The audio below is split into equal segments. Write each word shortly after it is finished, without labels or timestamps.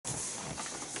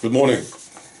Good morning.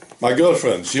 My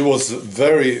girlfriend, she was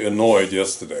very annoyed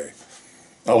yesterday.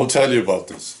 I will tell you about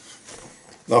this.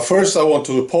 Now first I want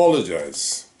to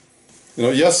apologize.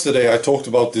 Yesterday I talked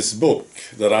about this book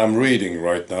that I'm reading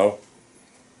right now.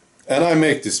 And I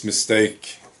make this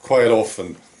mistake quite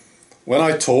often. When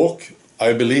I talk,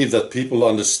 I believe that people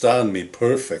understand me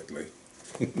perfectly.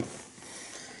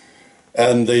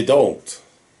 And they don't.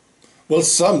 Well,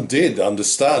 some did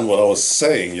understand what I was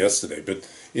saying yesterday, but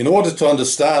in order to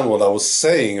understand what I was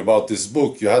saying about this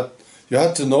book, you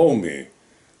had to know me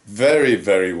very,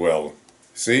 very well.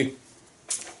 See?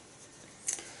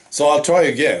 So I'll try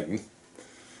again.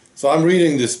 So I'm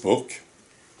reading this book.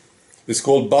 It's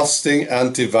called Busting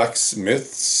Anti-Vax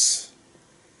Myths.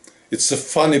 It's a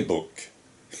funny book.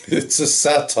 It's a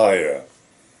satire.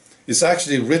 It's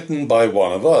actually written by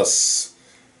one of us.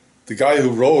 The guy who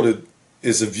wrote it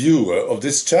is a viewer of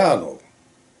this channel.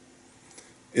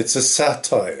 It's a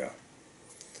satire.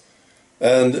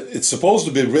 And it's supposed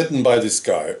to be written by this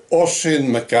guy, Oshin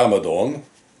McAmadon.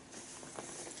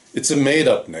 It's a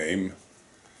made-up name.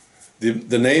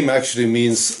 The name actually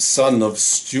means son of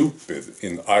stupid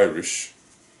in Irish.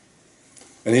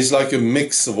 And he's like a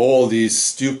mix of all these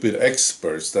stupid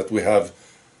experts that we have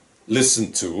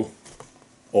listened to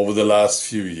over the last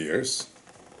few years.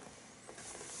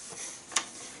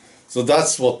 So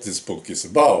that's what this book is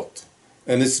about.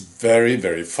 And it's very,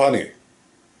 very funny.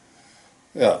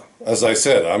 Yeah, as I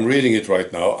said, I'm reading it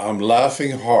right now. I'm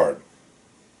laughing hard.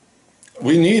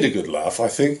 We need a good laugh, I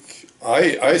think.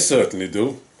 I certainly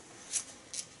do.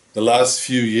 The last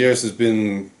few years has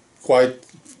been quite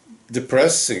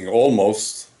depressing,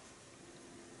 almost.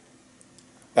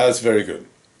 That's very good.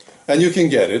 And you can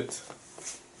get it.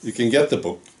 You can get the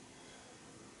book.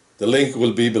 The link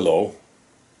will be below.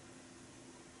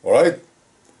 All right?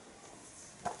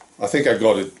 I think I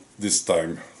got it this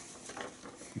time.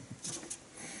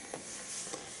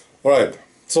 All right.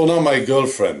 So now my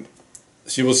girlfriend,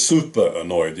 she was super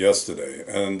annoyed yesterday,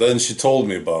 and then she told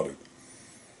me about it.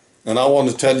 And I want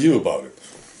to tell you about it.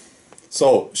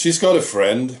 So she's got a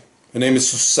friend. Her name is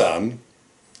Susanne,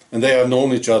 and they have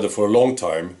known each other for a long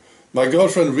time. My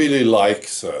girlfriend really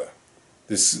likes her,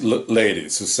 this lady,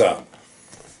 Susanne.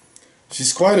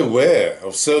 She's quite aware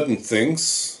of certain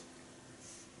things.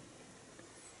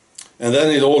 And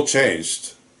then it all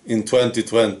changed in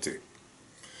 2020.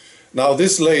 Now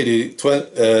this lady,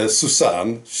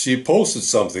 Susanne, she posted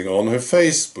something on her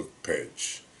Facebook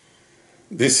page.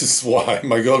 This is why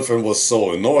my girlfriend was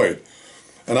so annoyed.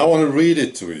 And I want to read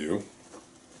it to you.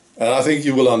 And I think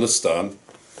you will understand.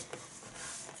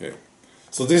 Okay.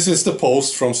 So this is the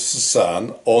post from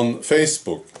Susanne on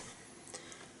Facebook.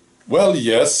 Well,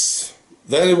 yes,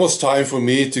 then it was time for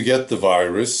me to get the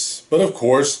virus. But of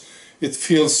course, it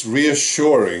feels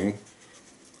reassuring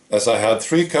as I had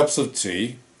 3 cups of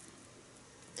tea.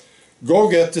 Go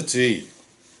get the tea.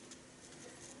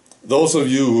 Those of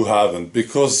you who haven't,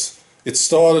 because it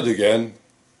started again.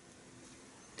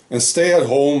 And stay at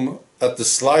home at the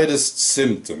slightest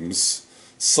symptoms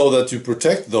so that you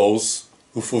protect those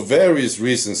who for various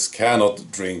reasons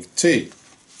cannot drink tea.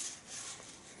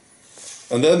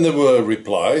 And then there were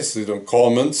replies,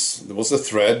 comments, there was a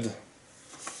thread.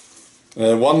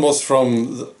 One was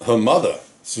from her mother,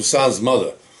 Susanne's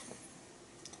mother.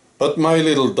 But my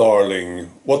little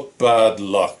darling, what bad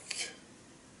luck.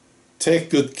 Take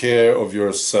good care of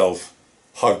yourself.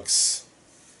 Hugs,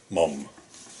 Mom.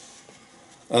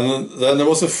 And then there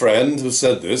was a friend who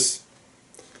said this.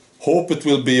 Hope it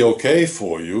will be okay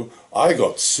for you. I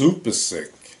got super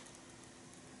sick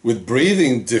with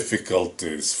breathing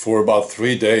difficulties for about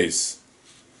 3 days.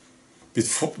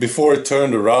 Before it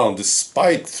turned around,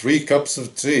 despite 3 cups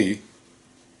of tea.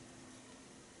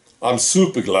 I'm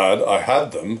super glad I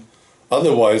had them.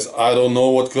 Otherwise, I don't know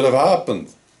what could have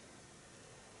happened.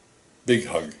 Big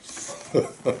hug.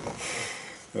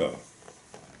 Yeah.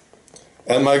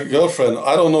 And my girlfriend,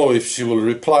 I don't know if she will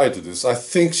reply to this. I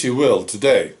think she will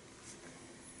today.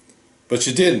 But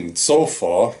she didn't so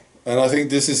far. And I think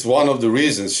this is one of the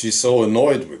reasons she's so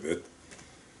annoyed with it.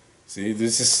 See,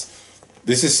 this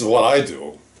is what I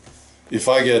do. If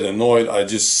I get annoyed, I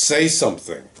just say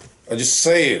something. I just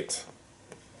say it.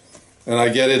 And I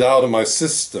get it out of my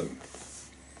system.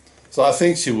 So I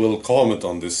think she will comment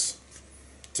on this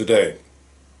today.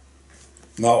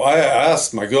 Now I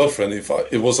asked my girlfriend if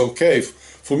it was okay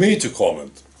for me to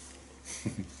comment.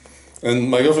 And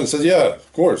my girlfriend said, yeah,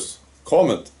 of course,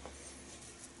 comment.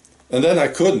 And then I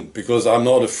couldn't because I'm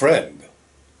not a friend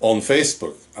on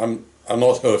Facebook. I'm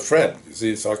not her friend, you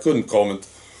see, so I couldn't comment.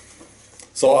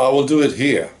 So I will do it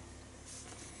here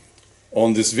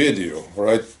on this video,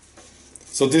 right?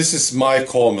 So this is my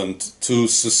comment to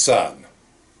Susanne.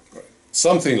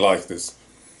 Something like this.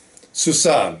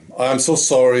 Suzanne, I am so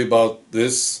sorry about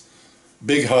this.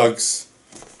 Big hugs.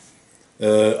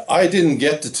 I didn't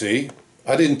get the tea.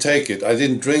 I didn't take it. I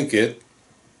didn't drink it.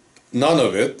 None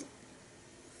of it.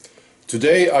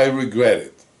 Today I regret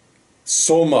it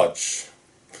so much.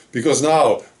 Because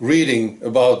now, reading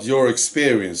about your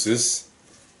experiences,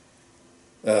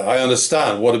 I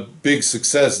understand what a big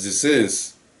success this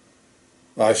is.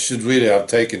 I should really have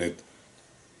taken it.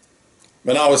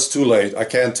 But now it's too late. I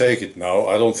can't take it now.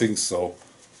 I don't think so.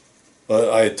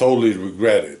 But I totally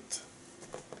regret it.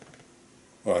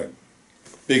 Right.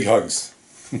 Big hugs.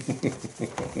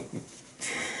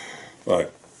 Right.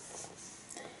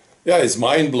 Yeah, it's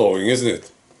mind-blowing, isn't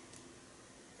it?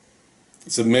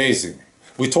 It's amazing.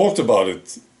 We talked about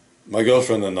it, my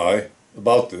girlfriend and I,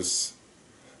 about this.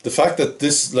 The fact that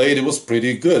this lady was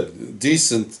pretty good,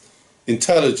 decent,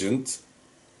 intelligent.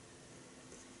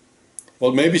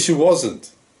 Well, maybe she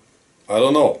wasn't. I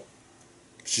don't know.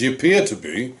 She appeared to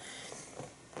be.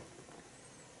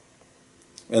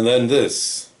 And then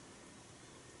this.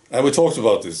 And we talked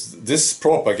about this. This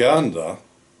propaganda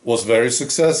was very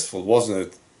successful, wasn't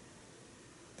it?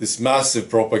 This massive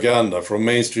propaganda from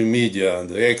mainstream media and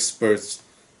the experts,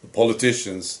 the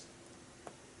politicians.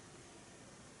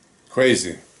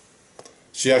 Crazy.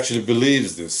 She actually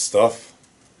believes this stuff.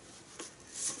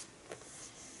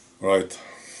 Right.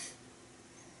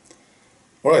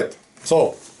 Right.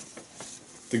 So,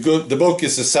 the book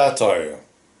is a satire.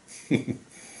 And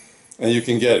you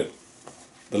can get it.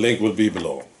 The link will be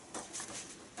below.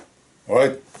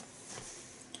 Alright?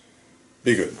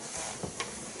 Be good.